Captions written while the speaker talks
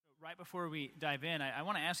Right before we dive in, I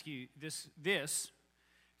want to ask you this,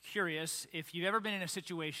 curious, if you've ever been in a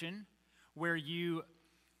situation where you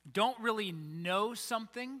don't really know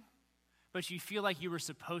something, but you feel like you were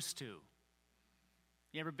supposed to.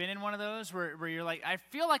 You ever been in one of those where you're like, I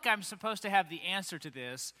feel like I'm supposed to have the answer to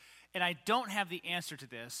this, and I don't have the answer to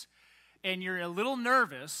this, and you're a little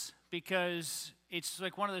nervous because it's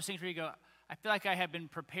like one of those things where you go, I feel like I have been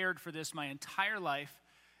prepared for this my entire life,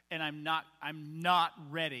 and I'm not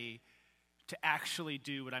ready to actually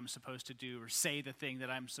do what I'm supposed to do or say the thing that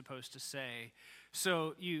I'm supposed to say.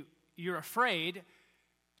 So you're afraid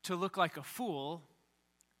to look like a fool,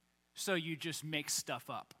 so you just make stuff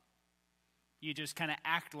up. You just kind of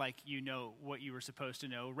act like you know what you were supposed to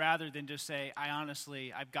know, rather than just say,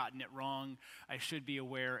 I've gotten it wrong, I should be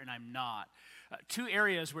aware, and I'm not. Two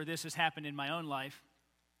areas where this has happened in my own life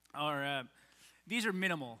are, these are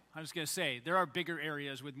minimal. I was going to say, there are bigger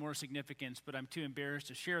areas with more significance, but I'm too embarrassed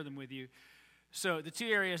to share them with you. So the two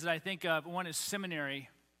areas that I think of, one is seminary.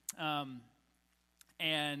 And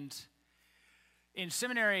in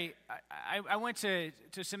seminary, I went to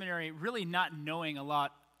seminary really not knowing a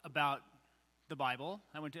lot about the Bible.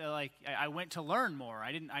 I went to learn more.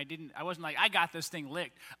 I wasn't like, I got this thing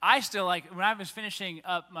licked. I still, when I was finishing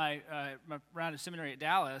up my round of seminary at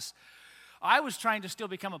Dallas, I was trying to still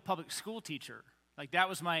become a public school teacher. That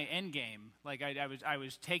was my end game. I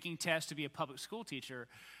was taking tests to be a public school teacher.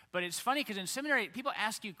 But it's funny because in seminary, people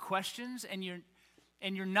ask you questions and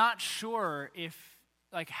you're not sure if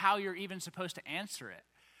how you're even supposed to answer it.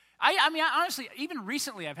 I mean, honestly, even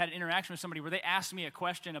recently, I've had an interaction with somebody where they asked me a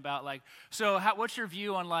question about what's your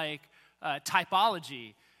view on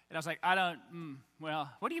typology? And I was like,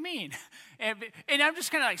 what do you mean? And I'm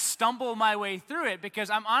just kind of stumble my way through it because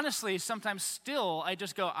I'm honestly, sometimes still, I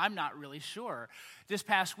just go, I'm not really sure. This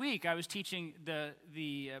past week, I was teaching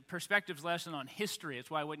the perspectives lesson on history.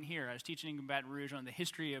 That's why I wasn't here. I was teaching in Baton Rouge on the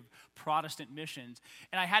history of Protestant missions.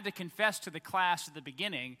 And I had to confess to the class at the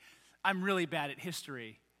beginning, I'm really bad at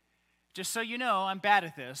history. Just so you know, I'm bad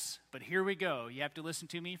at this, but here we go. You have to listen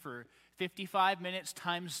to me for 55 minutes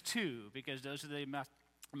times 2 because those are the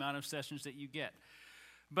amount of sessions that you get.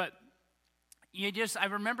 But I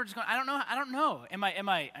remember just going, I don't know. Am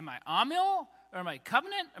I Amill? Or am I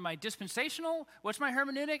covenant? Am I dispensational? What's my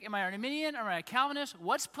hermeneutic? Am I Arminian? Am I a Calvinist?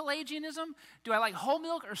 What's Pelagianism? Do I like whole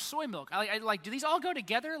milk or soy milk? Do these all go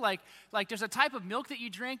together? Does a type of milk that you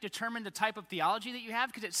drink determine the type of theology that you have?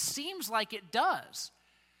 Because it seems like it does.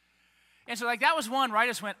 And so that was one where I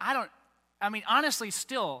just went, honestly,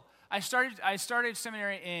 still, I started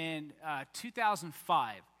seminary in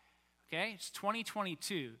 2005, okay? It's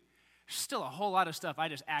 2022. There's still a whole lot of stuff I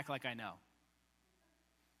just act like I know.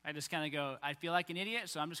 I just kind of go, I feel like an idiot,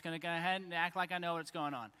 so I'm just going to go ahead and act like I know what's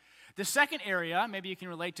going on. The second area, maybe you can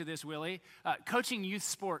relate to this, Willie, coaching youth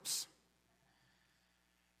sports.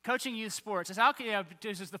 Coaching youth sports.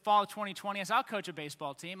 This is the fall of 2020. I'll coach a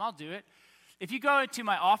baseball team. I'll do it. If you go to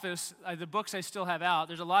my office, the books I still have out,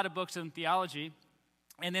 there's a lot of books on theology,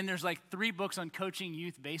 and then there's 3 books on coaching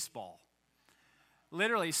youth baseball.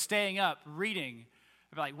 Literally staying up, reading.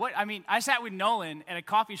 What? I sat with Nolan at a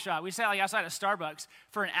coffee shop. We sat outside of Starbucks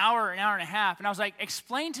for an hour and a half, and I was like,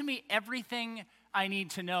 explain to me everything I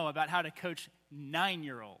need to know about how to coach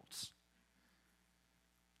 9-year-olds.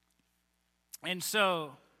 And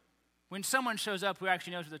so when someone shows up who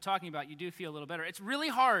actually knows what they're talking about, you do feel a little better. It's really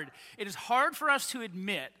hard. It is hard for us to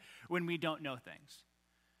admit when we don't know things.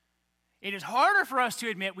 It is harder for us to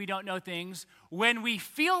admit we don't know things when we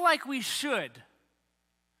feel like we should.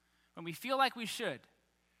 When we feel like we should.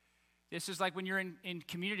 This is like when you're in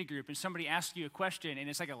community group and somebody asks you a question and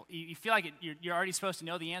it's you feel like you're already supposed to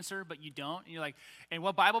know the answer, but you don't. And you're like, and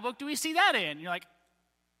what Bible book do we see that in? And you're like,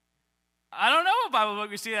 I don't know what Bible book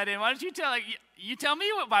we see that in. Why don't you you tell me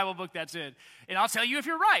what Bible book that's in, and I'll tell you if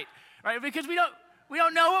you're right? Because we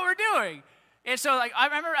don't know what we're doing. And so I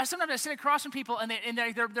remember sometimes I sit across from people and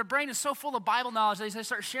their brain is so full of Bible knowledge that they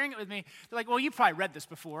start sharing it with me. They're like, well, you probably read this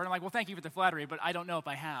before. And I'm like, well, thank you for the flattery, but I don't know if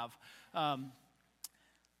I have.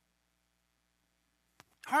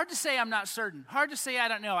 Hard to say I'm not certain. Hard to say I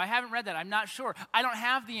don't know. I haven't read that. I'm not sure. I don't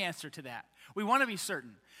have the answer to that. We want to be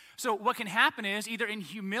certain. So what can happen is either in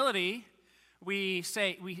humility, we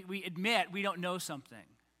admit we don't know something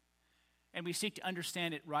and we seek to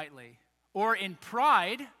understand it rightly. Or in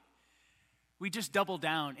pride, we just double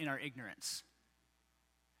down in our ignorance.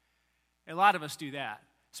 A lot of us do that,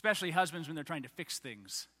 especially husbands when they're trying to fix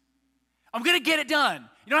things. I'm going to get it done.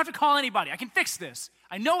 You don't have to call anybody. I can fix this.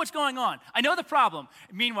 I know what's going on. I know the problem.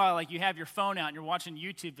 Meanwhile, you have your phone out and you're watching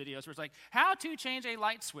YouTube videos where it's how to change a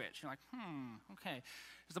light switch. You're like, okay.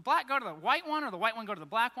 Does the black go to the white one, or the white one go to the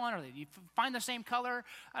black one, or do you find the same color?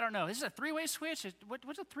 I don't know. Is this a three-way switch?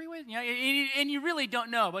 What's a three-way? You know, and you really don't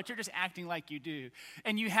know, but you're just acting like you do.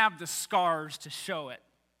 And you have the scars to show it.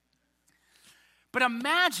 But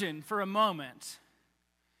imagine for a moment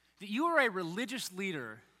that you are a religious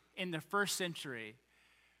leader in the first century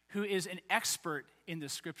who is an expert in the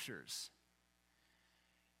scriptures.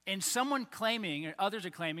 And someone claiming, or others are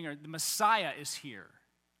claiming, or the Messiah is here.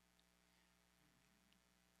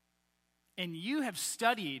 And you have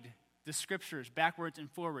studied the scriptures backwards and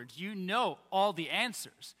forwards. You know all the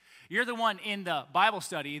answers. You're the one in the Bible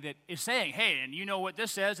study that is saying, hey, and you know what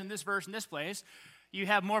this says in this verse in this place. You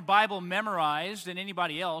have more Bible memorized than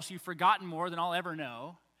anybody else. You've forgotten more than I'll ever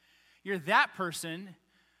know. You're that person,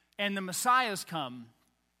 and the Messiah's come.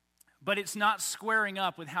 But it's not squaring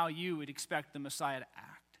up with how you would expect the Messiah to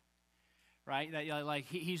act, right? That, like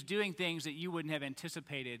he's doing things that you wouldn't have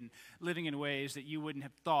anticipated and living in ways that you wouldn't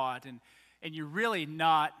have thought, and you're really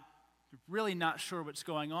not sure what's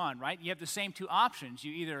going on, right? You have the same two options.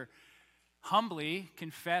 You either humbly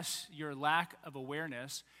confess your lack of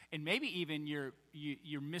awareness, and maybe even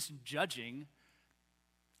you're misjudging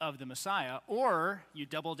of the Messiah, or you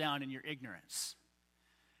double down in your ignorance,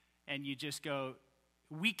 and you just go,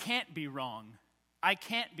 we can't be wrong. I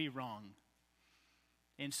can't be wrong.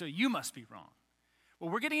 And so you must be wrong. Well,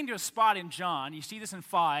 we're getting into a spot in John. You see this in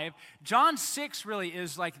 5. John 6 really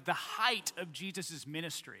is like the height of Jesus'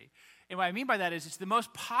 ministry. And what I mean by that is it's the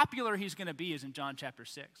most popular he's going to be is in John chapter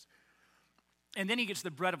 6. And then he gets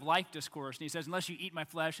the bread of life discourse, and he says, unless you eat my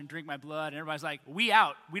flesh and drink my blood, and everybody's like, we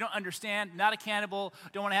out. We don't understand, not a cannibal,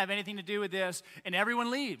 don't want to have anything to do with this. And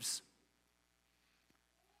everyone leaves.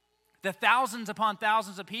 The thousands upon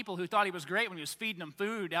thousands of people who thought he was great when he was feeding them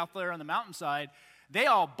food out there on the mountainside, they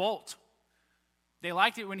all bolt. They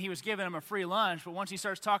liked it when he was giving them a free lunch, but once he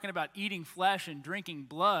starts talking about eating flesh and drinking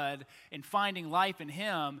blood and finding life in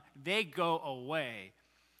him, they go away.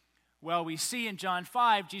 Well, we see in John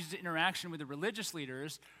 5, Jesus' interaction with the religious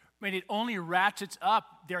leaders, but it only ratchets up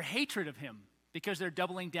their hatred of him because they're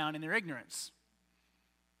doubling down in their ignorance.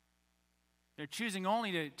 They're choosing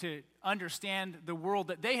only to understand the world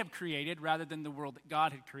that they have created rather than the world that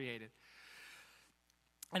God had created.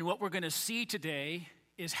 And what we're going to see today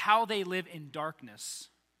is how they live in darkness.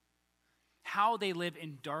 How they live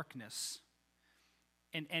in darkness.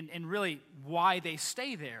 And really why they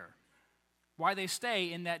stay there. Why they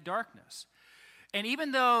stay in that darkness. And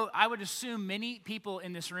even though I would assume many people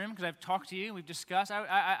in this room, because I've talked to you, we've discussed,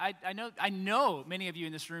 I know many of you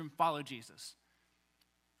in this room follow Jesus.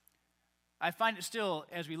 I find it still,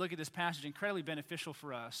 as we look at this passage, incredibly beneficial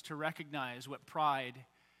for us to recognize what pride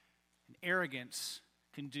and arrogance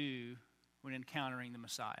can do when encountering the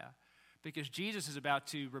Messiah. Because Jesus is about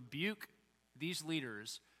to rebuke these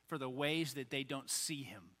leaders for the ways that they don't see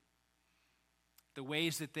him. The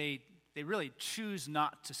ways that they really choose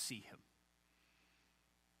not to see him.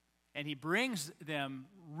 And he brings them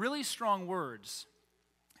really strong words.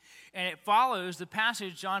 And it follows the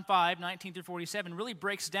passage, John 5, 19 through 47, really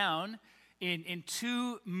breaks down in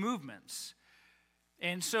two movements.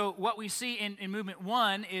 And so what we see in movement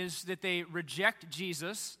 1 is that they reject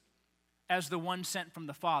Jesus as the one sent from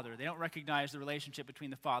the Father. They don't recognize the relationship between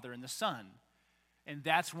the Father and the Son. And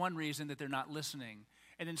that's one reason that they're not listening.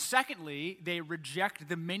 And then secondly, they reject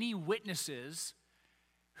the many witnesses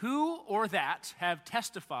who or that have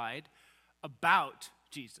testified about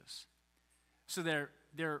Jesus. So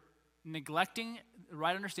they're neglecting the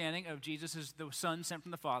right understanding of Jesus as the Son sent from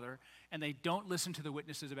the Father, and they don't listen to the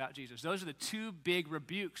witnesses about Jesus. Those are the two big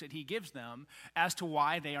rebukes that he gives them as to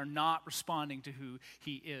why they are not responding to who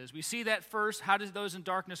he is. We see that first. How does those in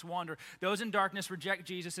darkness wander? Those in darkness reject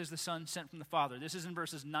Jesus as the Son sent from the Father. This is in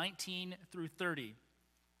verses 19 through 30.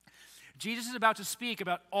 Jesus is about to speak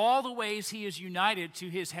about all the ways he is united to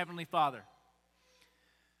his heavenly Father.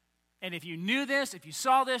 And if you knew this, if you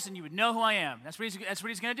saw this, then you would know who I am. That's what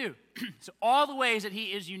he's going to do. So all the ways that he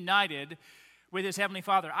is united with his heavenly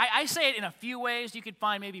Father. I say it in a few ways. You could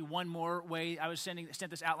find maybe one more way. I was sent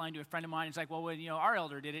this outline to a friend of mine. It's like, well, when our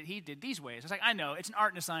elder did it, he did these ways. It's like, I know, it's an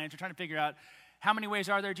art and a science. We're trying to figure out how many ways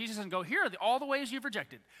are there. Jesus doesn't go, here are all the ways you've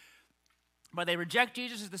rejected. But they reject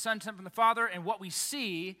Jesus as the Son sent from the Father, and what we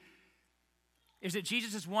see is that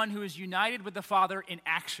Jesus is one who is united with the Father in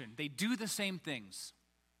action. They do the same things.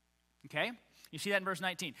 Okay? You see that in verse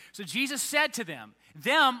 19. So Jesus said to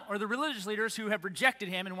them are the religious leaders who have rejected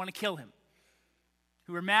him and want to kill him,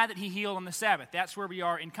 who are mad that he healed on the Sabbath. That's where we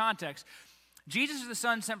are in context. Jesus is the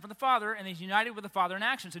Son sent from the Father, and he's united with the Father in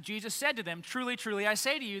action. So Jesus said to them, truly, truly, I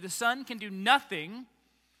say to you, the Son can do nothing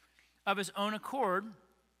of his own accord,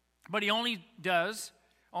 but he only does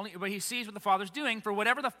But he sees what the Father's doing. For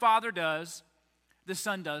whatever the Father does, the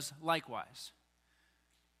Son does likewise.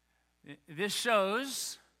 This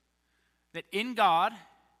shows that in God,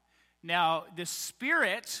 now the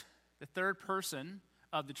Spirit, the third person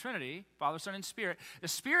of the Trinity, Father, Son, and Spirit, the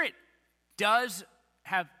Spirit does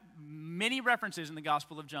have many references in the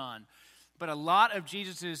Gospel of John, but a lot of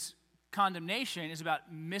Jesus' condemnation is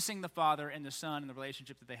about missing the Father and the Son and the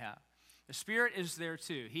relationship that they have. The Spirit is there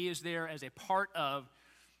too. He is there as a part of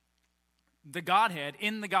the Godhead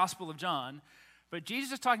in the Gospel of John, but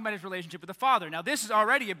Jesus is talking about his relationship with the Father. Now, this is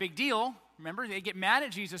already a big deal. Remember, they get mad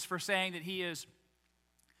at Jesus for saying that he is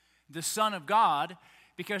the Son of God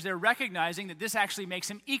because they're recognizing that this actually makes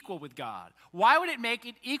him equal with God. Why would it make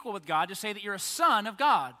it equal with God to say that you're a son of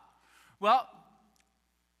God? Well,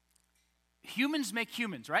 humans make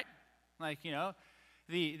humans, right? Like,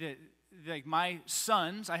 like my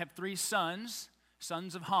sons, I have 3 sons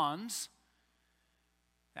of Hans.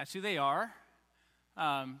 That's who they are.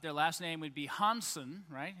 Their last name would be Hansen,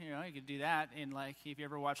 right? You could do that in if you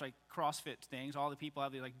ever watch CrossFit things, all the people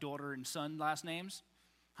have the daughter and son last names.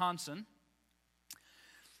 Hansen.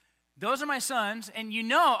 Those are my sons, and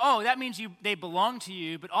that means they belong to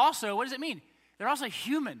you, but also, what does it mean? They're also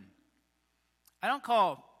human. I don't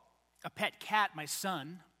call a pet cat my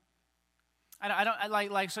son.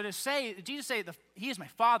 So to say, Jesus say, he is my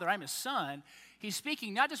father, I'm his son, he's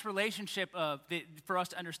speaking not just relationship for us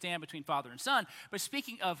to understand between father and son, but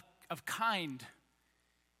speaking of kind.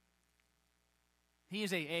 He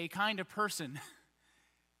is a kind of person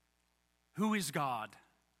who is God.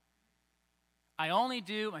 I only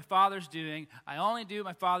do what my Father's doing. I only do what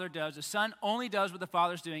my Father does. The Son only does what the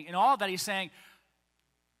Father's doing. And all of that, he's saying,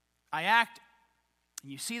 I act,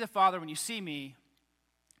 and you see the Father when you see me.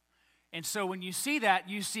 And so when you see that,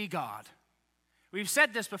 you see God. We've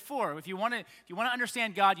said this before. If you want to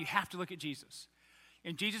understand God, you have to look at Jesus.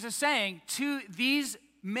 And Jesus is saying to these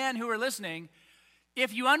men who are listening,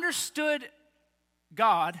 if you understood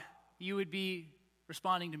God, you would be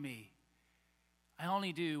responding to me. I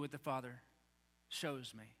only do what the Father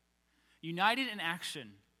shows me. United in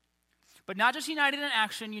action. But not just united in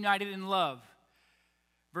action, united in love.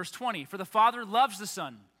 Verse 20, for the Father loves the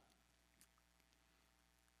Son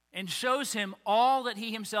and shows him all that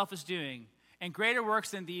he himself is doing, and greater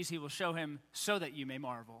works than these he will show him so that you may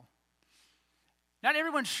marvel. Not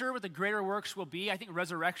everyone's sure what the greater works will be. I think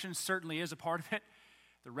resurrection certainly is a part of it.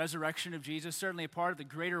 The resurrection of Jesus, certainly a part of the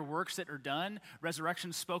greater works that are done.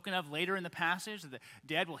 Resurrection spoken of later in the passage. The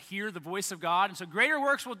dead will hear the voice of God. And so greater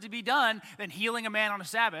works will be done than healing a man on a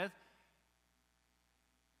Sabbath.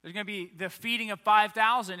 There's going to be the feeding of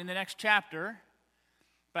 5,000 in the next chapter.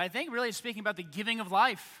 But I think really it's speaking about the giving of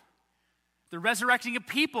life. The resurrecting of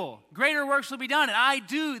people. Greater works will be done, and I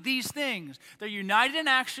do these things. They're united in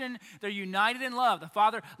action. They're united in love. The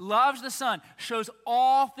Father loves the Son, shows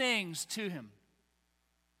all things to him.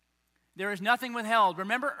 There is nothing withheld.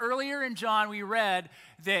 Remember earlier in John we read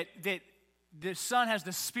that the Son has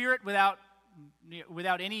the Spirit without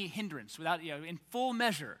any hindrance, in full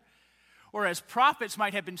measure. Or as prophets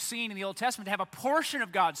might have been seen in the Old Testament to have a portion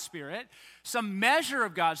of God's Spirit, some measure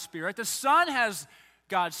of God's Spirit, the Son has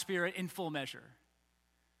God's Spirit in full measure.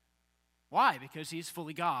 Why? Because he's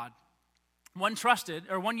fully God. One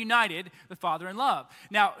united, the Father in love.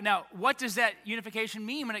 Now, what does that unification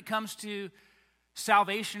mean when it comes to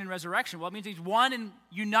salvation and resurrection? Well, it means he's one and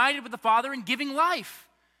united with the Father in giving life.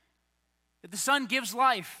 That the Son gives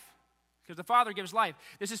life because the Father gives life.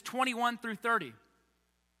 This is 21 through 30.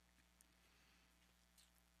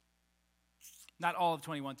 Not all of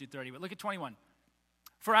 21 through 30, but look at 21.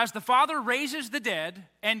 For as the Father raises the dead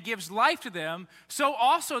and gives life to them, so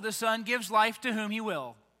also the Son gives life to whom he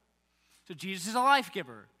will. So Jesus is a life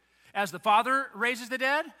giver. As the Father raises the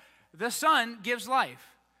dead, the Son gives life.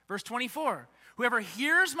 Verse 24, whoever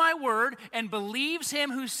hears my word and believes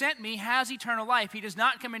him who sent me has eternal life. He does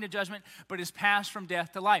not come into judgment, but is passed from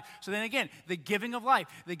death to life. So then again, the giving of life.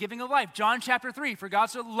 The giving of life. John chapter 3, for God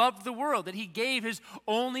so loved the world that he gave his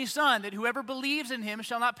only Son, that whoever believes in him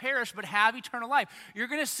shall not perish, but have eternal life. You're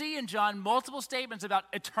going to see in John multiple statements about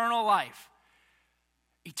eternal life.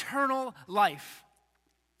 Eternal life.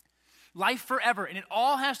 Life forever. And it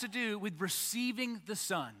all has to do with receiving the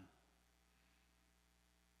Son.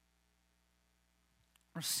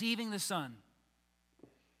 Receiving the Son.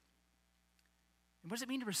 And what does it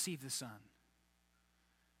mean to receive the Son?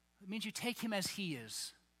 It means you take him as he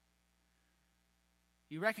is.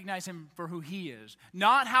 You recognize him for who he is.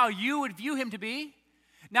 Not how you would view him to be.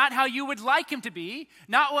 Not how you would like him to be.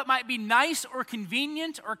 Not what might be nice or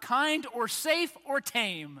convenient or kind or safe or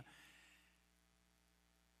tame.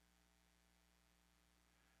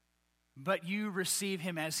 but you receive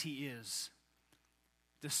him as he is,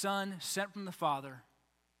 the Son sent from the Father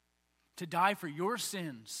to die for your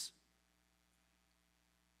sins,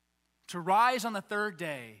 to rise on the third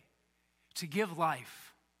day, to give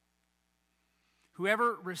life.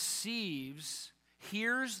 Whoever receives,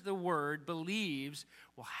 hears the word, believes,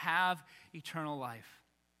 will have eternal life.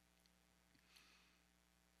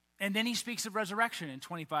 And then he speaks of resurrection in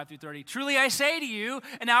 25 through 30. Truly I say to you,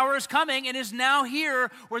 an hour is coming and is now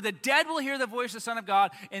here where the dead will hear the voice of the Son of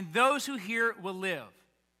God, and those who hear will live.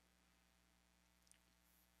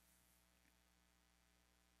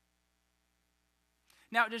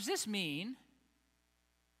 Now, does this mean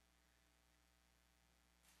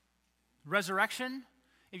resurrection?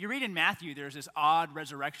 If you read in Matthew, there's this odd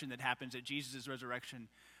resurrection that happens at Jesus' resurrection.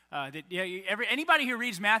 Anybody who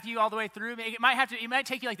reads Matthew all the way through, it might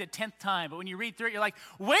take you like the 10th time, but when you read through it, you're like,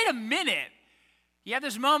 wait a minute. You have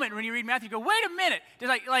this moment when you read Matthew, you go, wait a minute.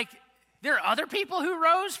 There's like there are other people who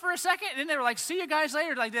rose for a second, and then they were like, see you guys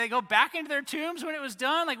later. Like, did they go back into their tombs when it was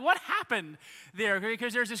done? Like, what happened there?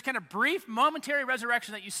 Because there's this kind of brief, momentary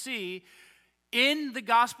resurrection that you see in the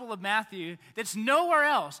Gospel of Matthew that's nowhere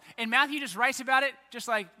else. And Matthew just writes about it just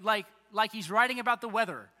like he's writing about the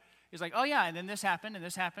weather. He's like, oh yeah, and then this happened,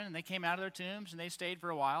 and they came out of their tombs, and they stayed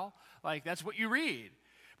for a while. Like, that's what you read.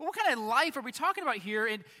 But what kind of life are we talking about here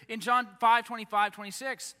in John 5, 25,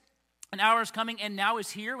 26? An hour is coming, and now is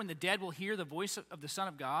here, when the dead will hear the voice of the Son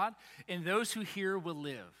of God, and those who hear will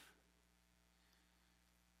live.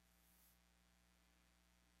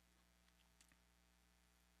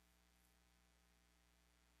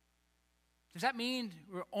 Does that mean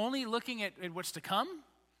we're only looking at what's to come?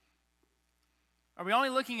 Are we only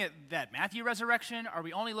looking at that Matthew resurrection? Are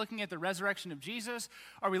we only looking at the resurrection of Jesus?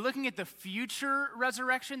 Are we looking at the future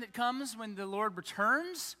resurrection that comes when the Lord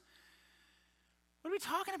returns? What are we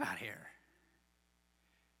talking about here?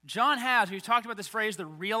 John we've talked about this phrase, the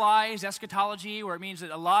realized eschatology, where it means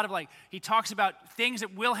that a lot of he talks about things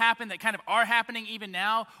that will happen that kind of are happening even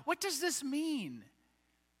now. What does this mean?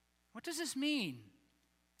 What does this mean?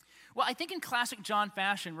 Well, I think in classic John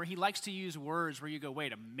fashion, where he likes to use words where you go,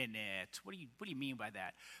 wait a minute, what do you mean by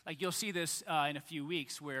that? Like, you'll see this in a few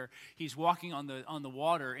weeks where he's walking on the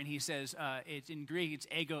water, and he says, it's in Greek, it's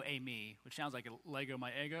ego eimi, which sounds like a Lego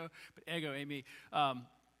my ego, but ego eimi,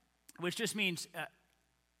 which just means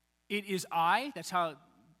it is I. That's how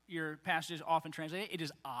your passages often translate it. It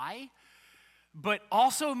is I, but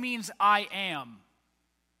also means I am.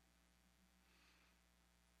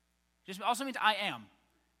 Just also means I am.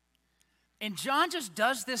 And John just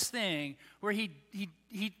does this thing where he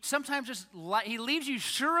sometimes just he leaves you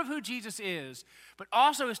sure of who Jesus is, but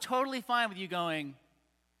also is totally fine with you going,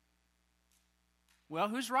 well,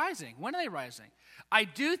 who's rising? When are they rising? I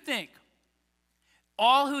do think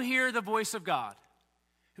all who hear the voice of God,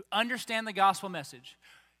 who understand the gospel message,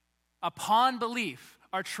 upon belief,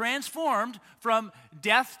 are transformed from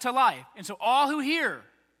death to life. And so all who hear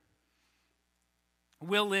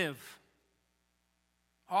will live.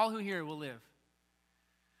 All who hear will live.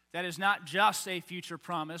 That is not just a future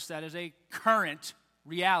promise, that is a current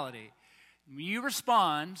reality. When you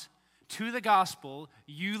respond to the gospel,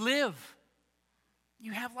 you live.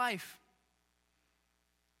 You have life.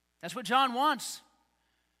 That's what John wants.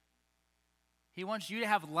 He wants you to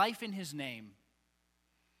have life in his name.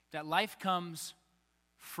 That life comes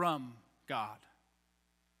from God.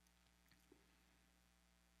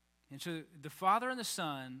 And so the Father and the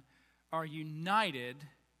Son are united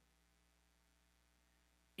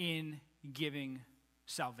in giving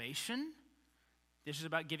salvation. This is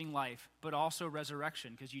about giving life, but also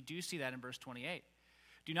resurrection, because you do see that in verse 28.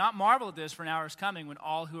 Do not marvel at this, for an hour is coming when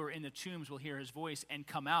all who are in the tombs will hear his voice and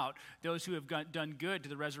come out, those who have done good to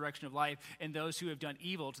the resurrection of life, and those who have done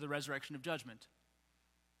evil to the resurrection of judgment.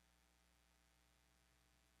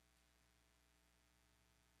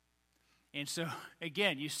 And so,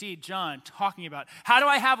 again, you see John talking about, how do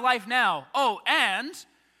I have life now? Oh, and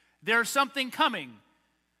there's something coming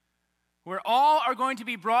where all are going to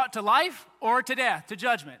be brought to life or to death, to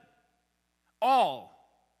judgment. All.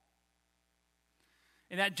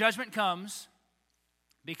 And that judgment comes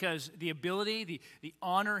because the ability, the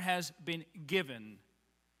honor has been given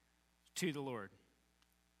to the Lord.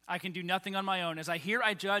 I can do nothing on my own. As I hear,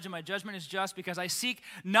 I judge, and my judgment is just, because I seek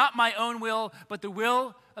not my own will, but the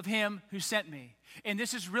will of him who sent me. And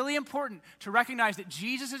this is really important to recognize that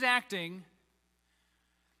Jesus is acting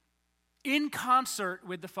in concert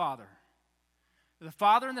with the Father. The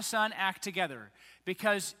Father and the Son act together,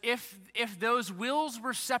 because if those wills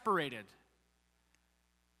were separated,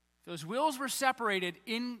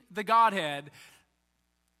 in the Godhead,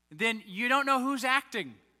 then you don't know who's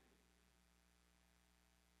acting.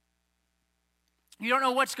 You don't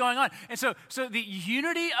know what's going on. And so the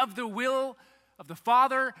unity of the will of the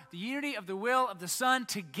Father, the unity of the will of the Son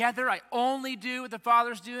together, I only do what the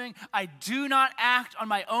Father's doing. I do not act on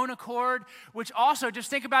my own accord, which also, just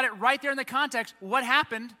think about it right there in the context. What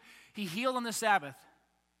happened? He healed on the Sabbath.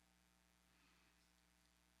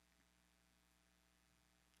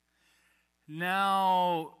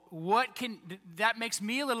 Now, that makes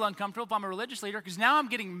me a little uncomfortable if I'm a religious leader, because now I'm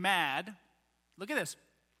getting mad. Look at this.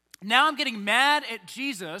 Now I'm getting mad at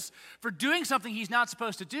Jesus for doing something he's not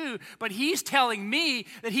supposed to do, but he's telling me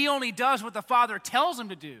that he only does what the Father tells him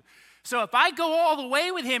to do. So if I go all the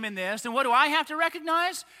way with him in this, then what do I have to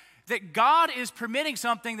recognize? That God is permitting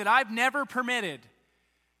something that I've never permitted.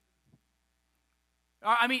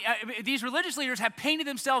 These religious leaders have painted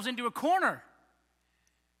themselves into a corner.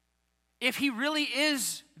 If he really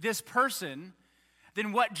is this person,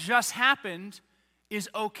 then what just happened is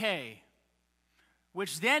okay.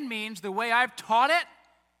 Which then means the way I've taught it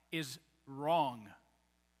is wrong.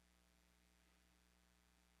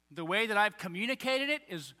 The way that I've communicated it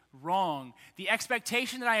is wrong. The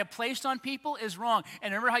expectation that I have placed on people is wrong.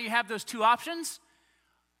 And remember how you have those two options?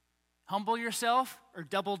 Humble yourself or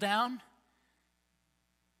double down?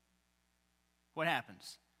 What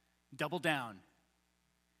happens? Double down.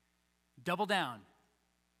 Double down.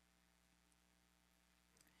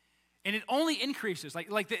 And it only increases,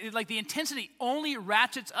 like the intensity only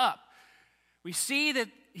ratchets up. We see that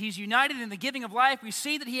he's united in the giving of life. We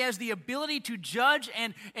see that he has the ability to judge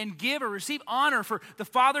and give or receive honor. For the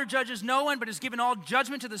Father judges no one, but has given all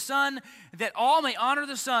judgment to the Son, that all may honor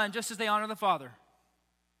the Son just as they honor the Father.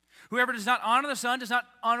 Whoever does not honor the Son does not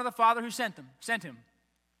honor the Father who sent him.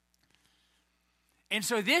 And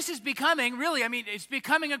so this is becoming, it's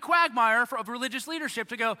becoming a quagmire of religious leadership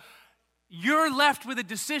to go, you're left with a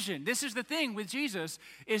decision. This is the thing with Jesus,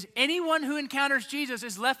 is anyone who encounters Jesus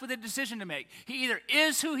is left with a decision to make. He either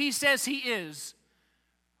is who he says he is,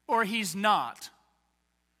 or he's not.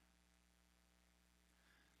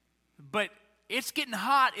 But it's getting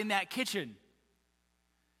hot in that kitchen.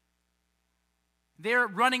 They're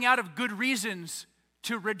running out of good reasons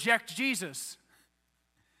to reject Jesus.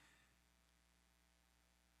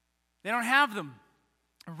 They don't have them.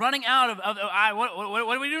 Running out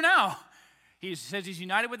what do we do now? He says he's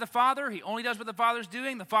united with the Father. He only does what the Father's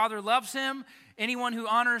doing. The Father loves him. Anyone who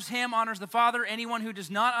honors him honors the Father. Anyone who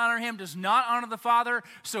does not honor him does not honor the Father.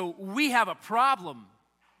 So we have a problem.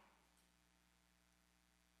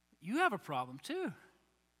 You have a problem too.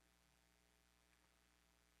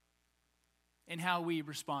 In how we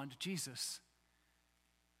respond to Jesus.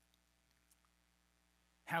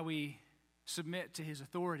 How we submit to his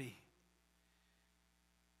authority.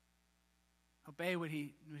 Obey what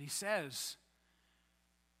he says.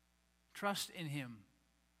 Trust in him.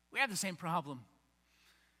 We have the same problem.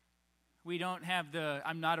 We don't have the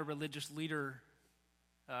I'm not a religious leader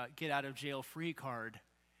get out of jail free card.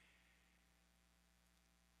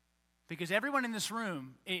 Because everyone in this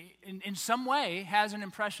room, in some way, has an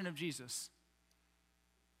impression of Jesus.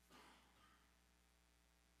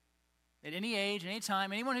 At any age, any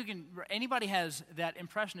time, anybody has that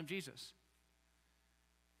impression of Jesus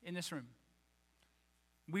in this room.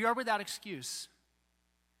 We are without excuse.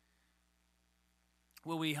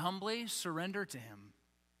 Will we humbly surrender to him?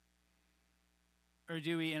 Or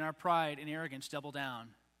do we, in our pride and arrogance, double down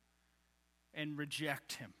and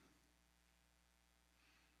reject him?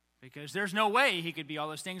 Because there's no way he could be all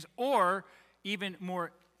those things. Or, even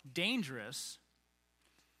more dangerous,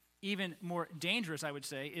 I would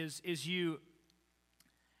say, is you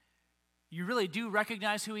really do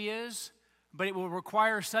recognize who he is, but it will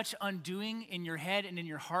require such undoing in your head and in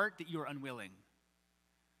your heart that you're unwilling.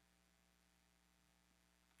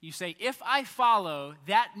 You say, if I follow,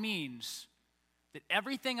 that means that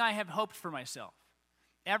everything I have hoped for myself,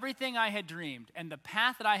 everything I had dreamed, and the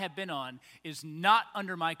path that I have been on is not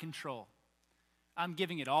under my control. I'm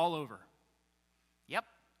giving it all over. Yep,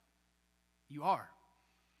 you are.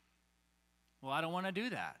 Well, I don't want to do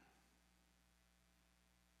that.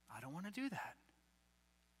 I don't want to do that.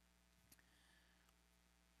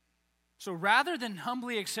 So rather than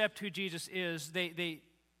humbly accept who Jesus is, they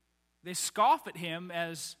scoff at him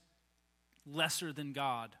as lesser than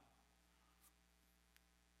God.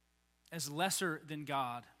 As lesser than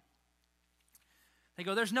God. They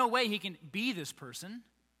go, there's no way he can be this person.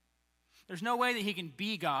 There's no way that he can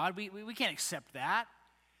be God. We can't accept that.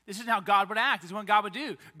 This isn't how God would act. This is what God would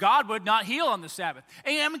do. God would not heal on the Sabbath.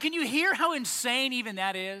 And can you hear how insane even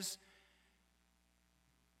that is?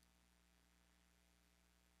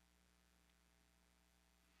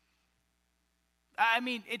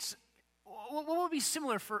 It's what would be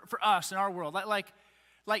similar for us in our world?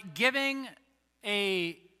 Like giving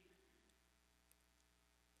a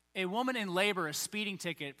woman in labor a speeding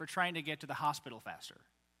ticket for trying to get to the hospital faster.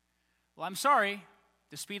 Well, I'm sorry,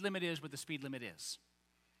 the speed limit is what the speed limit is.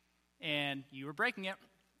 And you were breaking it.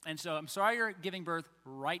 And so I'm sorry you're giving birth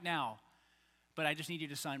right now, but I just need you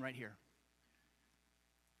to sign right here.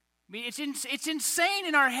 I mean, it's insane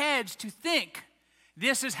in our heads to think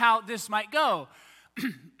this is how this might go.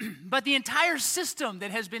 But the entire system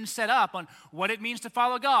that has been set up on what it means to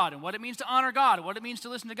follow God and what it means to honor God and what it means to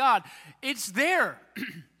listen to God, it's there.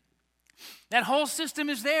 That whole system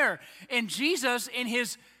is there. And Jesus, in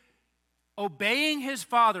his obeying his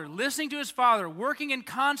Father, listening to his Father, working in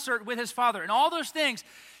concert with his Father, and all those things,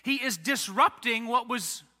 he is disrupting what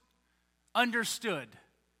was understood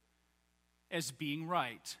as being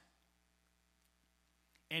right.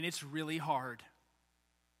 And it's really hard.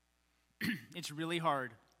 It's really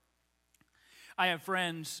hard. I have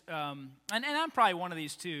friends, and I'm probably one of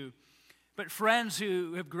these too, but friends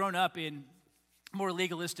who have grown up in more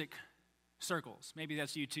legalistic circles. Maybe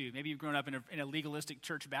that's you too. Maybe you've grown up in a legalistic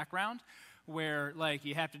church background where, like,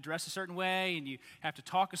 you have to dress a certain way and you have to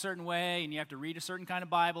talk a certain way and you have to read a certain kind of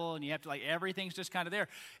Bible and you have to, like, everything's just kind of there.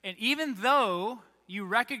 And even though you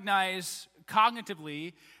recognize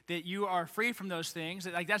cognitively that you are free from those things,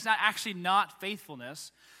 that, like, that's not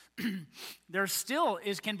faithfulness, there still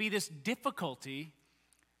can be this difficulty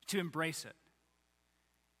to embrace it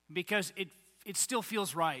because it still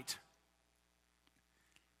feels right.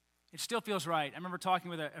 It still feels right. I remember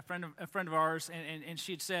talking with a friend of ours, and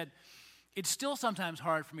she had said, it's still sometimes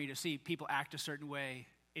hard for me to see people act a certain way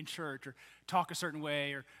in church or talk a certain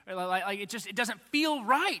way, or like it doesn't feel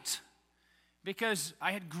right because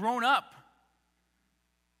I had grown up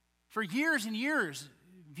for years and years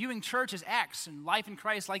viewing church as X and life in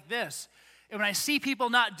Christ like this. And when I see people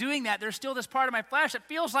not doing that, there's still this part of my flesh that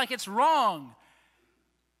feels like it's wrong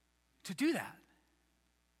to do that.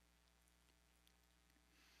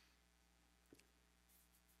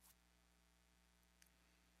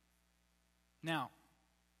 Now,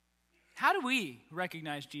 how do we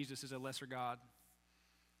recognize Jesus as a lesser God?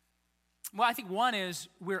 Well, I think one is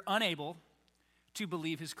we're unable to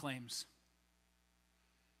believe his claims.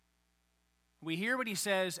 We hear what he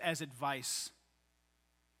says as advice,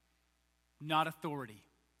 not authority.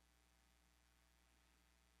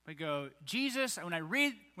 We go, Jesus, when I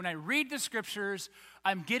read the scriptures,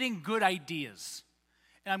 I'm getting good ideas.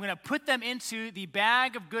 And I'm going to put them into the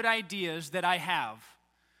bag of good ideas that I have.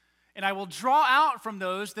 And I will draw out from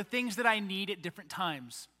those the things that I need at different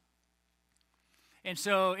times. And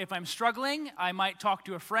so if I'm struggling, I might talk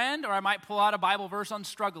to a friend or I might pull out a Bible verse on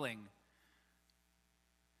struggling.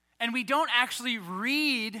 And we don't actually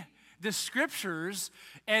read the scriptures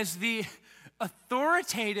as the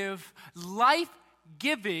authoritative,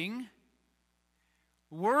 life-giving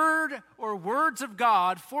word or words of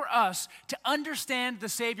God for us to understand the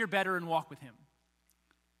Savior better and walk with him.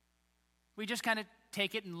 We just kind of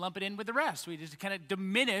take it and lump it in with the rest. We just kind of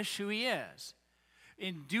diminish who he is.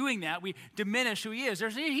 In doing that, we diminish who he is.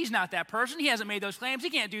 He's not that person. He hasn't made those claims. He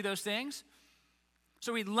can't do those things.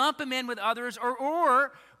 So we lump him in with others,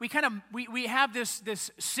 or we have this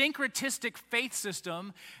syncretistic faith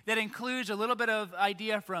system that includes a little bit of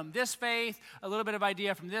idea from this faith, a little bit of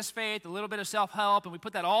idea from this faith, a little bit of self-help, and we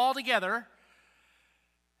put that all together,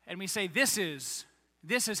 and we say, this is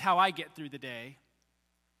how I get through the day.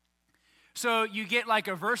 So you get like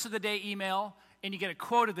a verse of the day email, and you get a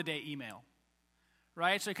quote of the day email,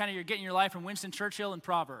 right? So kind of you're getting your life from Winston Churchill and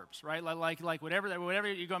Proverbs, right? Like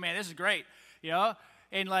whatever you go, man, this is great, you know?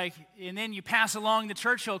 And then you pass along the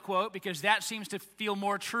Churchill quote because that seems to feel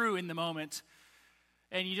more true in the moment.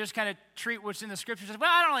 And you just kind of treat what's in the scriptures as, well,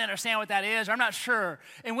 I don't really understand what that is, or I'm not sure.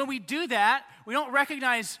 And when we do that, we don't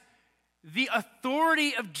recognize the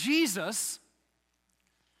authority of Jesus,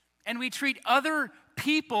 and we treat other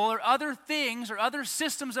people or other things or other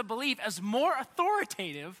systems of belief as more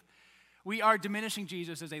authoritative. We are diminishing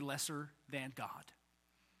Jesus as a lesser than God.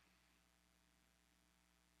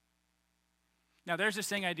 Now, there's this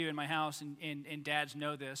thing I do in my house, and dads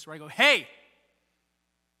know this, where I go, hey!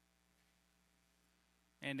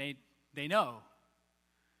 And they know.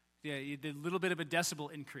 The little bit of a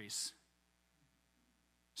decibel increase.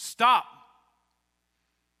 Stop!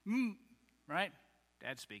 Right?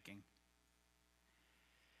 Dad speaking.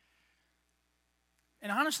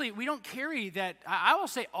 And honestly, we don't carry that, I will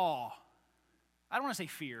say awe. I don't want to say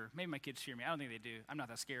fear. Maybe my kids fear me. I don't think they do. I'm not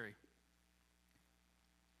that scary.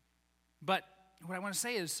 But what I want to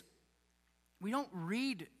say is, we don't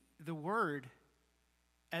read the word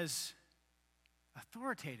as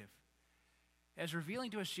authoritative, as revealing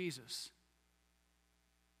to us Jesus.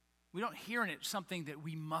 We don't hear in it something that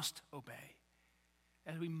we must obey.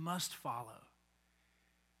 that we must follow.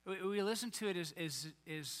 We listen to it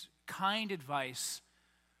as kind advice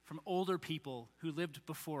from older people who lived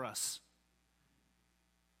before us.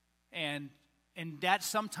 And that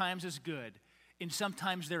sometimes is good, and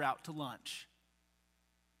sometimes they're out to lunch.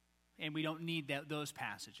 And we don't need those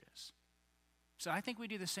passages. So I think we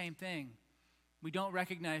do the same thing. We don't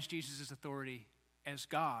recognize Jesus' authority as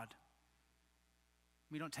God.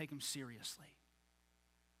 We don't take him seriously.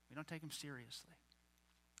 We don't take him seriously.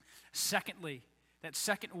 Secondly, that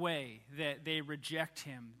second way that they reject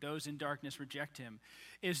him, those in darkness reject him,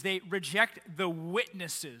 is they reject the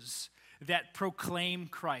witnesses that proclaim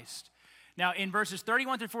Christ. Now, in verses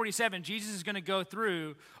 31 through 47, Jesus is going to go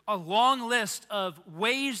through a long list of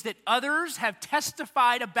ways that others have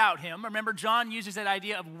testified about him. Remember, John uses that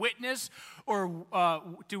idea of witness, or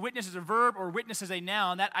to witness as a verb or witness as a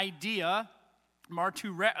noun. That idea,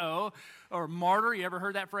 martureo, or martyr, you ever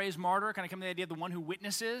heard that phrase, martyr? Kind of come to the idea of the one who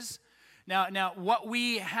witnesses. Now, what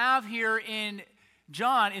we have here in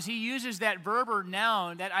John is he uses that verb or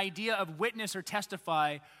noun, that idea of witness or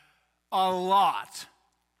testify, a lot.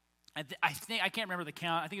 I think, I can't remember the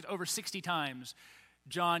count, I think it's over 60 times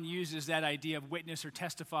John uses that idea of witness or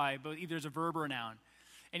testify, both either as a verb or a noun.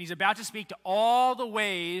 And he's about to speak to all the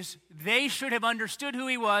ways they should have understood who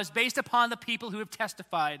he was based upon the people who have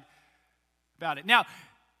testified about it. Now,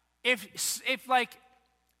 if like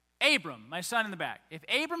Abram, my son in the back, if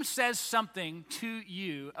Abram says something to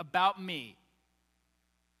you about me,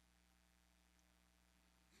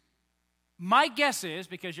 my guess is,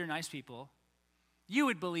 because you're nice people, you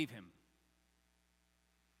would believe him.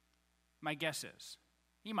 My guess is.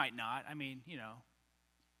 You might not. I mean, you know.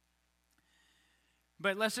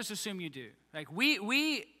 But let's just assume you do. Like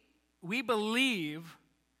we believe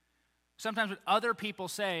sometimes what other people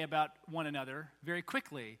say about one another very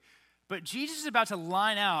quickly. But Jesus is about to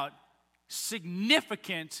line out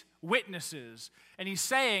significant witnesses. And he's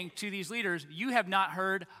saying to these leaders, you have not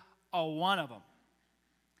heard a one of them.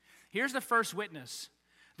 Here's the first witness.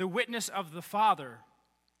 The witness of the Father.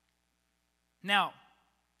 Now,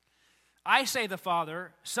 I say the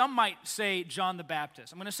Father. Some might say John the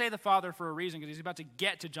Baptist. I'm going to say the Father for a reason, because he's about to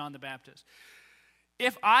get to John the Baptist.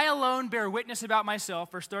 If I alone bear witness about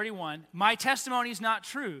myself, verse 31, my testimony is not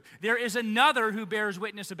true. There is another who bears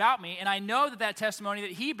witness about me, and I know that testimony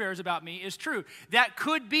that he bears about me is true. That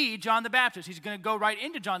could be John the Baptist. He's going to go right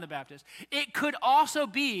into John the Baptist. It could also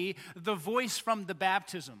be the voice from the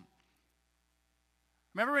baptism.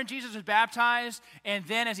 Remember when Jesus was baptized, and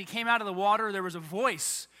then as he came out of the water, there was a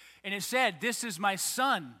voice, and it said, "This is my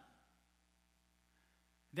son."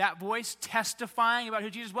 That voice testifying about who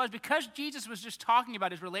Jesus was, because Jesus was just talking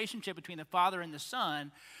about his relationship between the Father and the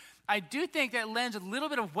Son, I do think that lends a little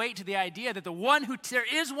bit of weight to the idea that there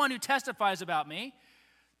is one who testifies about me,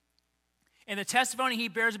 and the testimony he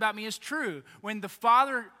bears about me is true. When the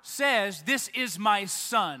Father says, "This is my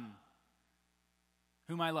Son,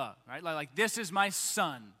 whom I love," right? Like, this is my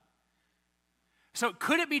son. So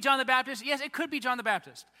could it be John the Baptist? Yes, it could be John the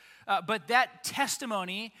Baptist. But that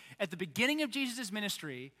testimony at the beginning of Jesus'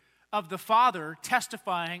 ministry of the Father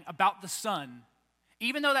testifying about the Son,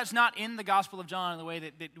 even though that's not in the Gospel of John in the way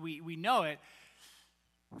that we know it,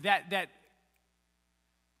 who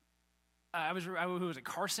was it,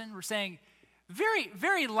 Carson? We're saying very,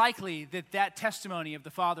 very likely that testimony of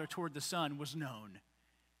the Father toward the Son was known.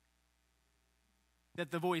 That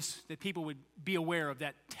the voice, that people would be aware of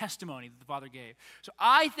that testimony that the Father gave. So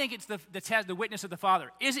I think it's the witness of the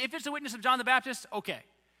Father. If it's the witness of John the Baptist, okay.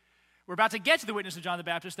 We're about to get to the witness of John the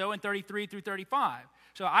Baptist, though, in 33 through 35.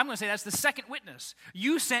 So I'm going to say that's the second witness.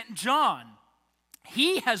 You sent John.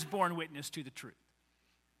 He has borne witness to the truth.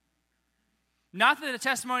 Not that the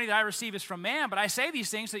testimony that I receive is from man, but I say these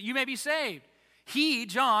things so that you may be saved. He,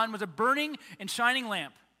 John, was a burning and shining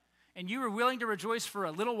lamp, and you were willing to rejoice for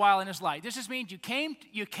a little while in his light. This just means you came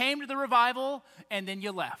to the revival, and then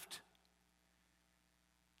you left.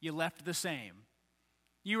 You left the same.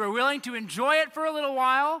 You were willing to enjoy it for a little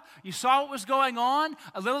while. You saw what was going on,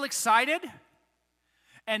 a little excited,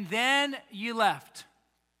 and then you left.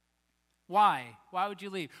 Why? Why would you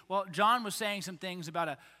leave? Well, John was saying some things about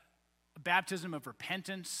a baptism of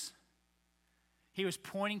repentance. He was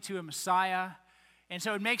pointing to a Messiah. And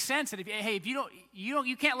so it makes sense that if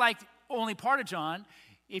you can't like only part of John.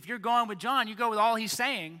 If you're going with John, you go with all he's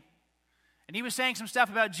saying. And he was saying some stuff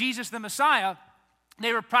about Jesus the Messiah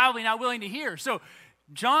they were probably not willing to hear. So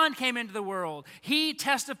John came into the world. He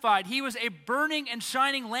testified. He was a burning and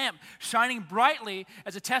shining lamp, shining brightly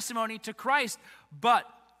as a testimony to Christ. But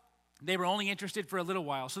they were only interested for a little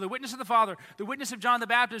while. So the witness of the Father, the witness of John the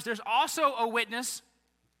Baptist, there's also a witness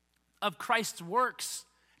of Christ's works,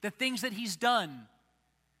 the things that he's done.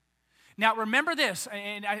 Now, remember this,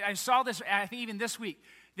 and I saw this, I think even this week,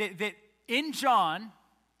 that in John,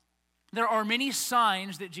 there are many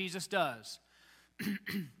signs that Jesus does.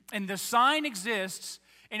 And the sign exists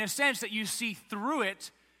in a sense that you see through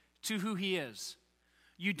it to who he is.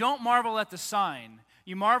 You don't marvel at the sign.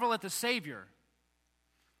 You marvel at the Savior.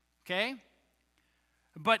 Okay?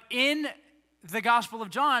 But in the Gospel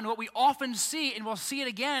of John, what we often see, and we'll see it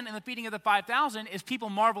again in the feeding of the 5,000, is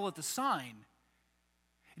people marvel at the sign.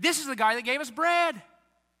 This is the guy that gave us bread.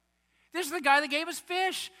 This is the guy that gave us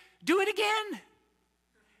fish. Do it again.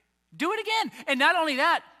 Do it again. And not only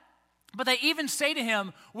that, but they even say to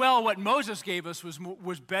him, well, what Moses gave us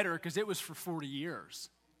was better because it was for 40 years.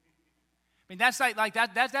 I mean, that's like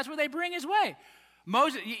that. That's what they bring his way.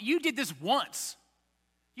 Moses, you did this once.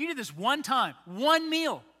 You did this one time, one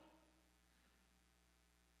meal.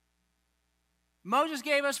 Moses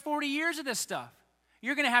gave us 40 years of this stuff.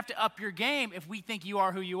 You're going to have to up your game if we think you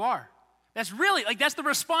are who you are. That's really, that's the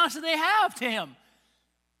response that they have to him.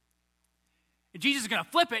 And Jesus is going to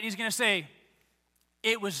flip it, and he's going to say,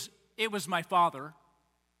 it was my father,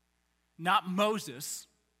 not Moses,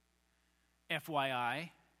 FYI.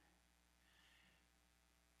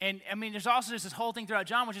 And, I mean, there's also this whole thing throughout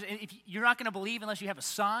John, which is if you're not going to believe unless you have a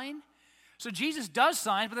sign. So Jesus does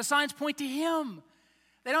signs, but the signs point to him.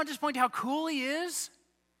 They don't just point to how cool he is.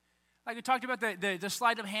 Like we talked about the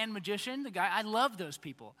sleight of hand magician, the guy, I love those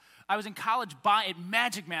people. I was in college at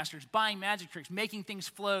Magic Masters, buying magic tricks, making things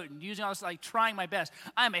float, and using all this, trying my best.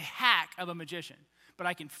 I'm a hack of a magician, but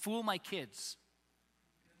I can fool my kids.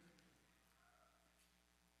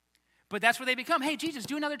 But that's where they become. Hey, Jesus,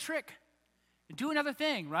 do another trick. Do another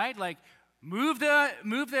thing, right? Like move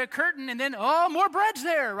the curtain, and then, more bread's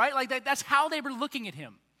there, right? That's how they were looking at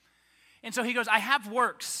him. And so he goes, I have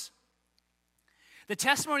works. The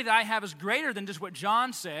testimony that I have is greater than just what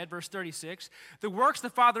John said, verse 36. The works the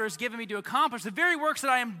Father has given me to accomplish, the very works that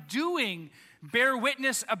I am doing, bear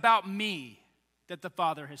witness about me that the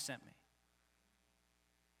Father has sent me.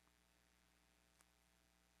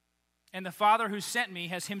 And the Father who sent me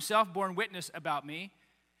has himself borne witness about me.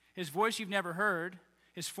 His voice you've never heard,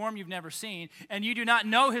 his form you've never seen, and you do not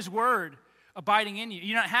know his word abiding in you. You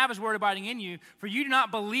do not have his word abiding in you, for you do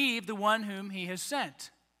not believe the one whom he has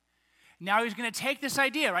sent. Now he's going to take this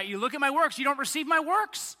idea, right? You look at my works, you don't receive my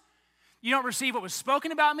works. You don't receive what was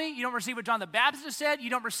spoken about me. You don't receive what John the Baptist has said.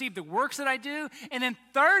 You don't receive the works that I do. And then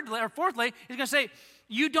fourthly, he's going to say,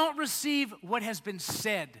 you don't receive what has been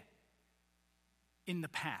said in the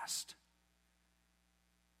past.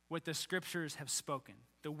 What the scriptures have spoken.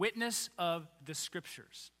 The witness of the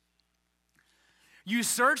scriptures. You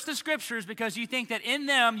search the scriptures because you think that in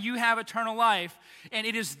them you have eternal life, and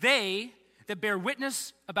it is they that bear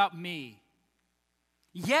witness about me.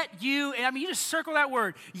 Yet you just circle that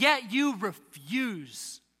word, yet you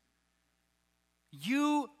refuse.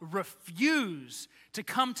 You refuse to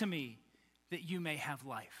come to me that you may have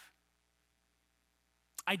life.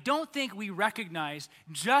 I don't think we recognize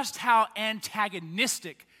just how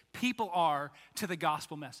antagonistic people are to the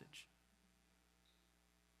gospel message.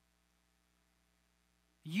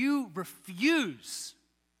 You refuse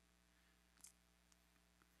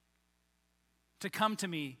to come to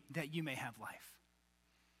me that you may have life.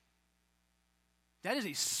 That is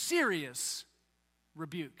a serious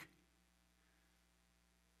rebuke.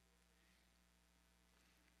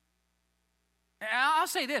 And I'll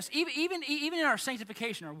say this, even in our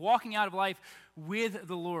sanctification, our walking out of life with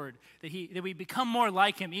the Lord, that we become more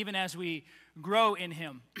like him even as we grow in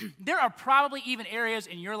him. There are probably even areas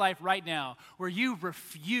in your life right now where you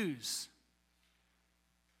refuse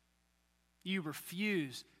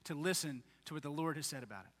to listen to what the Lord has said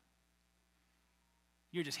about it.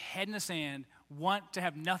 You're just head in the sand, want to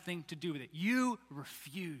have nothing to do with it. You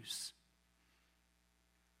refuse.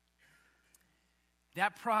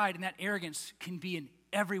 That pride and that arrogance can be in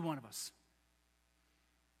every one of us.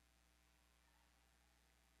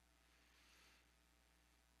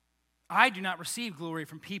 I do not receive glory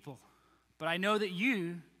from people, but I know that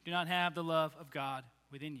you do not have the love of God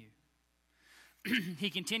within you. He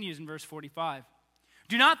continues in verse 45.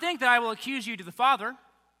 Do not think that I will accuse you to the Father.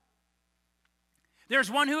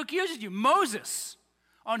 There's one who accuses you, Moses,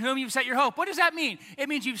 on whom you've set your hope. What does that mean? It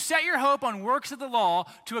means you've set your hope on works of the law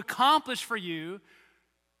to accomplish for you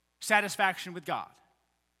satisfaction with God.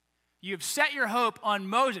 You've set your hope on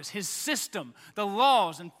Moses, his system, the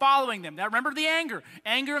laws, and following them. Now remember the anger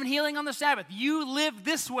and healing on the Sabbath. You live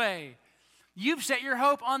this way. You've set your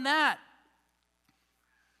hope on that.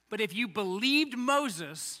 But if you believed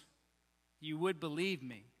Moses, you would believe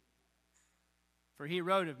me, for he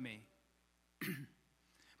wrote of me.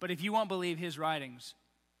 But if you won't believe his writings,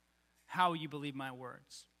 how will you believe my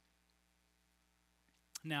words?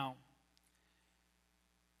 Now,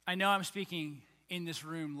 I know I'm speaking in this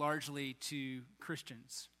room largely to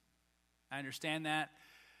Christians. I understand that.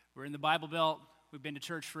 We're in the Bible Belt. We've been to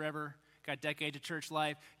church forever, got decades of church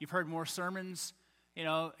life. You've heard more sermons.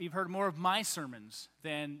 You've heard more of my sermons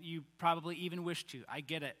than you probably even wish to. I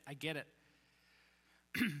get it.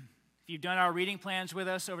 If you've done our reading plans with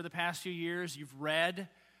us over the past few years, you've read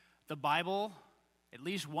the Bible at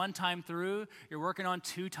least one time through. You're working on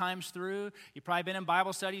 2 times through. You've probably been in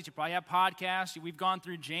Bible studies. You probably have podcasts. We've gone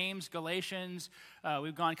through James, Galatians.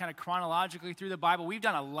 We've gone kind of chronologically through the Bible. We've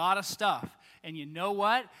done a lot of stuff. And you know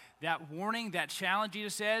what? That warning, that challenge,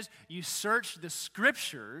 Jesus says, you search the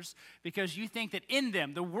Scriptures because you think that in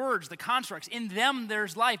them, the words, the constructs, in them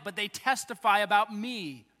there's life, but they testify about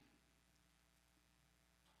me.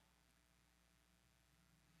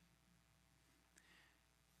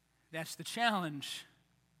 That's the challenge.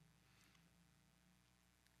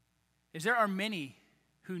 Is there are many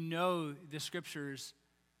who know the Scriptures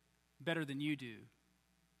better than you do,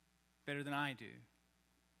 better than I do.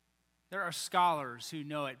 There are scholars who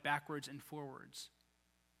know it backwards and forwards.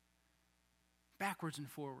 Backwards and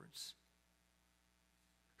forwards.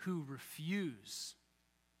 Who refuse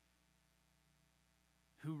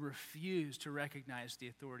to recognize the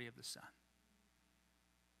authority of the Son.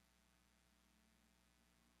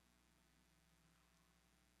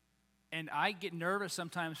 And I get nervous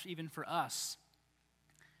sometimes even for us.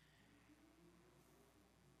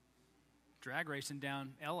 Drag racing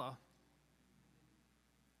down Ella.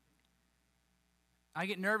 I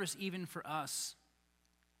get nervous even for us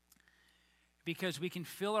because we can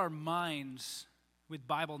fill our minds with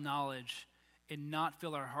Bible knowledge and not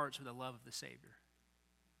fill our hearts with the love of the Savior.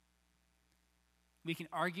 We can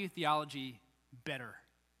argue theology better.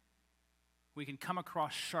 We can come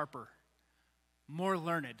across sharper, more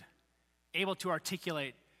learned, able to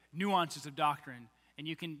articulate nuances of doctrine. And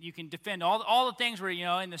you can defend all the things where,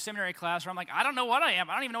 in the seminary class where I'm like, I don't know what I am.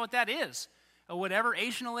 I don't even know what that is. Or whatever,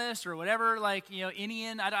 Ationalist or whatever,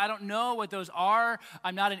 Indian. I don't know what those are.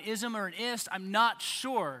 I'm not an ism or an ist. I'm not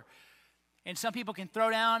sure. And some people can throw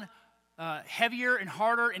down heavier and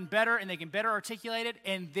harder and better, and they can better articulate it,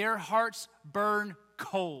 and their hearts burn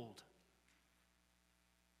cold.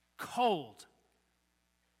 Cold.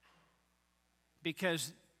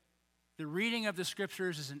 Because the reading of the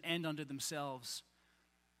Scriptures is an end unto themselves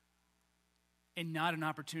and not an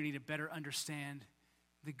opportunity to better understand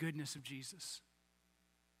the goodness of Jesus.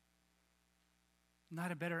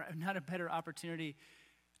 Not a better opportunity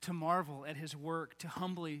to marvel at his work, to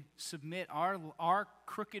humbly submit our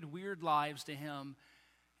crooked, weird lives to him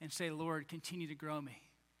and say, Lord, continue to grow me.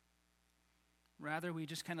 Rather, we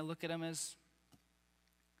just kind of look at them as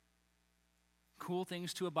cool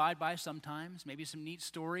things to abide by sometimes, maybe some neat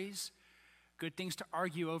stories, good things to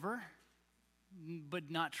argue over,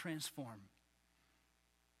 but not transform.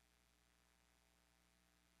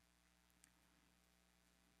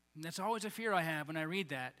 And that's always a fear I have when I read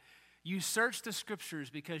that. You search the Scriptures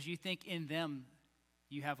because you think in them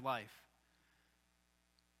you have life.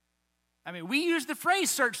 I mean, we use the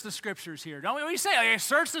phrase search the Scriptures here, don't we? We say, okay,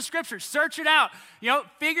 search the Scriptures, search it out,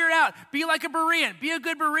 figure it out. Be like a Berean, be a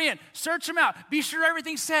good Berean. Search them out, be sure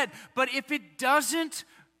everything's said. But if it doesn't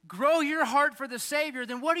grow your heart for the Savior,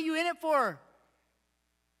 then what are you in it for?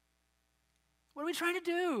 What are we trying to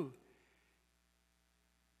do?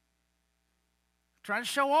 Trying to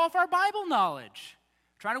show off our Bible knowledge.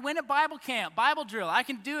 Trying to win at Bible camp, Bible drill. I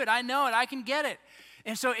can do it. I know it. I can get it.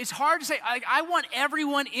 And so it's hard to say, I want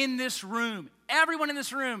everyone in this room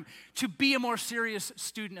to be a more serious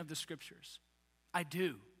student of the Scriptures. I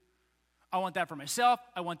do. I want that for myself.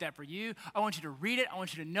 I want that for you. I want you to read it. I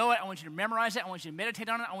want you to know it. I want you to memorize it. I want you to meditate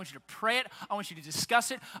on it. I want you to pray it. I want you to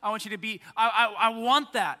discuss it. I want you to be, I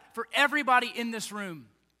want that for everybody in this room.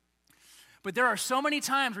 But there are so many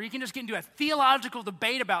times where you can just get into a theological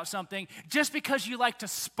debate about something just because you like to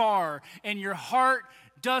spar and your heart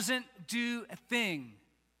doesn't do a thing.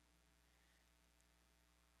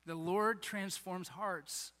 The Lord transforms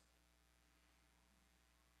hearts.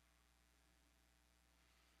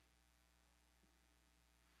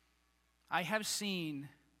 I have seen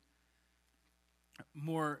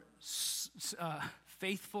more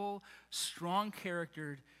faithful,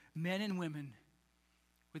 strong-charactered men and women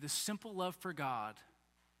with a simple love for God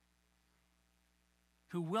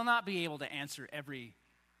who will not be able to answer every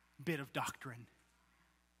bit of doctrine,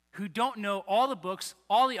 who don't know all the books,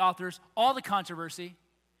 all the authors, all the controversy,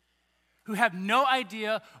 who have no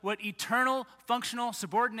idea what eternal functional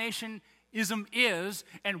subordinationism is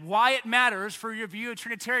and why it matters for your view of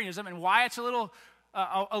Trinitarianism and why it's a little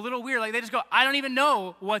a little weird. Like they just go, I don't even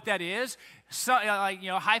know what that is. So,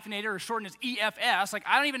 hyphenated or shortened as EFS. Like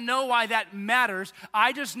I don't even know why that matters.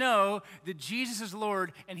 I just know that Jesus is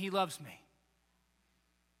Lord and he loves me.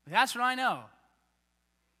 That's what I know.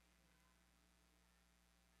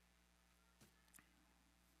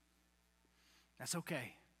 That's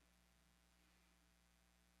okay.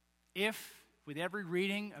 If with every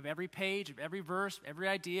reading of every page, of every verse, of every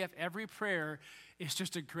idea, of every prayer, it's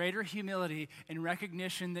just a greater humility and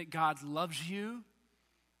recognition that God loves you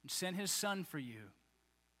and sent his son for you,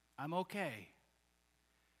 I'm okay.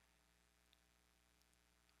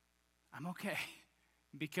 I'm okay.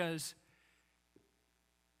 Because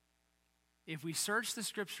if we search the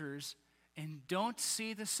scriptures and don't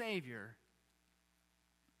see the Savior,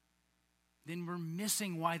 then we're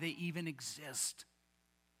missing why they even exist.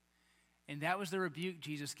 And that was the rebuke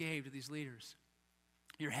Jesus gave to these leaders.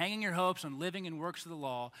 You're hanging your hopes on living and works of the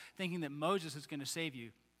law, thinking that Moses is going to save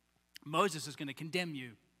you. Moses is going to condemn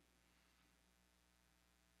you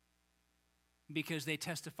because they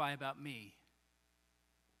testify about me.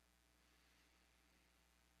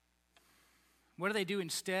 What do they do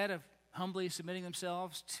instead of humbly submitting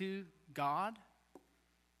themselves to God?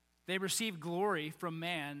 They receive glory from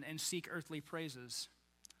man and seek earthly praises.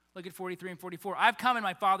 Look at 43 and 44. I've come in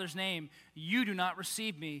my Father's name. You do not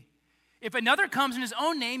receive me. If another comes in his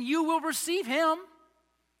own name, you will receive him.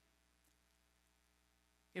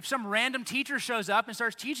 If some random teacher shows up and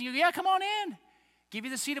starts teaching you, yeah, come on in. Give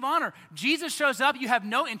you the seat of honor. Jesus shows up, you have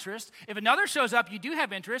no interest. If another shows up, you do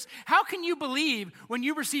have interest. How can you believe when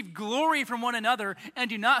you receive glory from one another and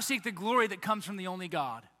do not seek the glory that comes from the only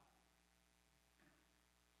God?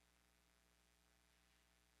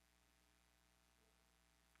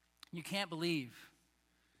 You can't believe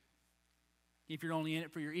if you're only in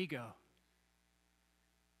it for your ego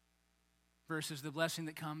versus the blessing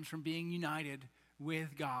that comes from being united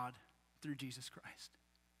with God through Jesus Christ.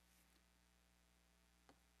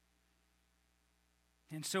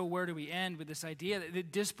 And so where do we end with this idea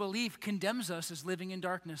that disbelief condemns us as living in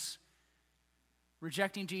darkness?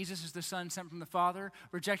 Rejecting Jesus as the Son sent from the Father,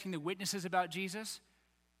 rejecting the witnesses about Jesus.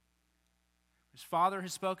 His Father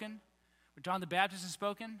has spoken, what John the Baptist has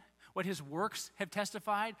spoken, what his works have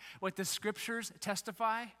testified, what the scriptures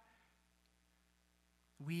testify.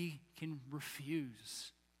 We can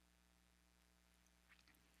refuse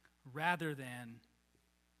rather than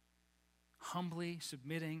humbly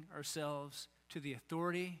submitting ourselves to the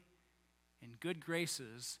authority and good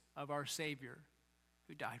graces of our Savior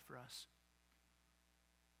who died for us.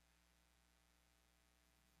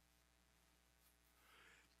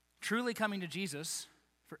 Truly coming to Jesus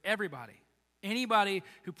for everybody, anybody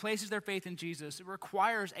who places their faith in Jesus, it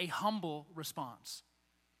requires a humble response.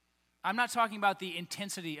 I'm not talking about the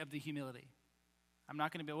intensity of the humility. I'm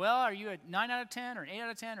not going to be, well, are you a 9 out of 10 or an 8 out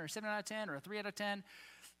of 10 or a 7 out of 10 or a 3 out of 10?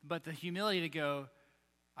 But the humility to go,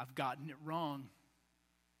 I've gotten it wrong.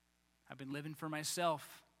 I've been living for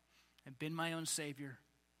myself. I've been my own savior.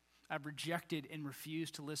 I've rejected and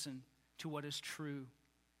refused to listen to what is true.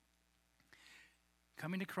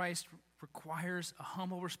 Coming to Christ requires a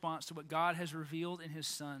humble response to what God has revealed in his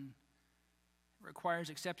Son. It requires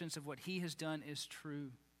acceptance of what he has done is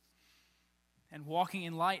true. And walking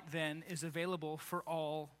in light then is available for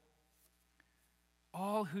all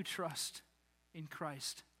who trust in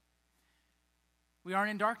Christ. We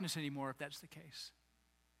aren't in darkness anymore if that's the case.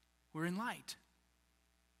 We're in light.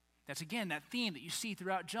 That's again that theme that you see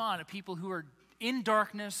throughout John of people who are in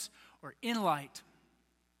darkness or in light.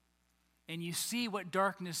 And you see what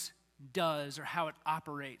darkness does or how it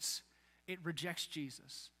operates. It rejects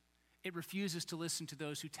Jesus. It refuses to listen to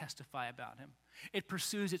those who testify about him. It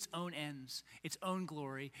pursues its own ends, its own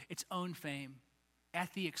glory, its own fame,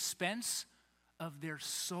 at the expense of their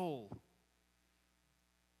soul,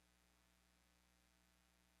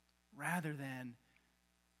 rather than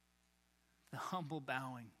the humble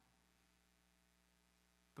bowing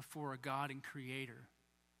before a God and Creator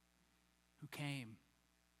who came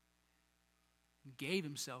and gave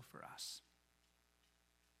himself for us.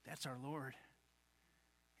 That's our Lord.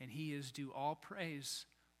 And he is due all praise,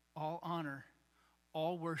 all honor,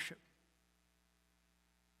 all worship.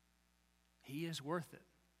 He is worth it.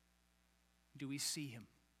 Do we see him?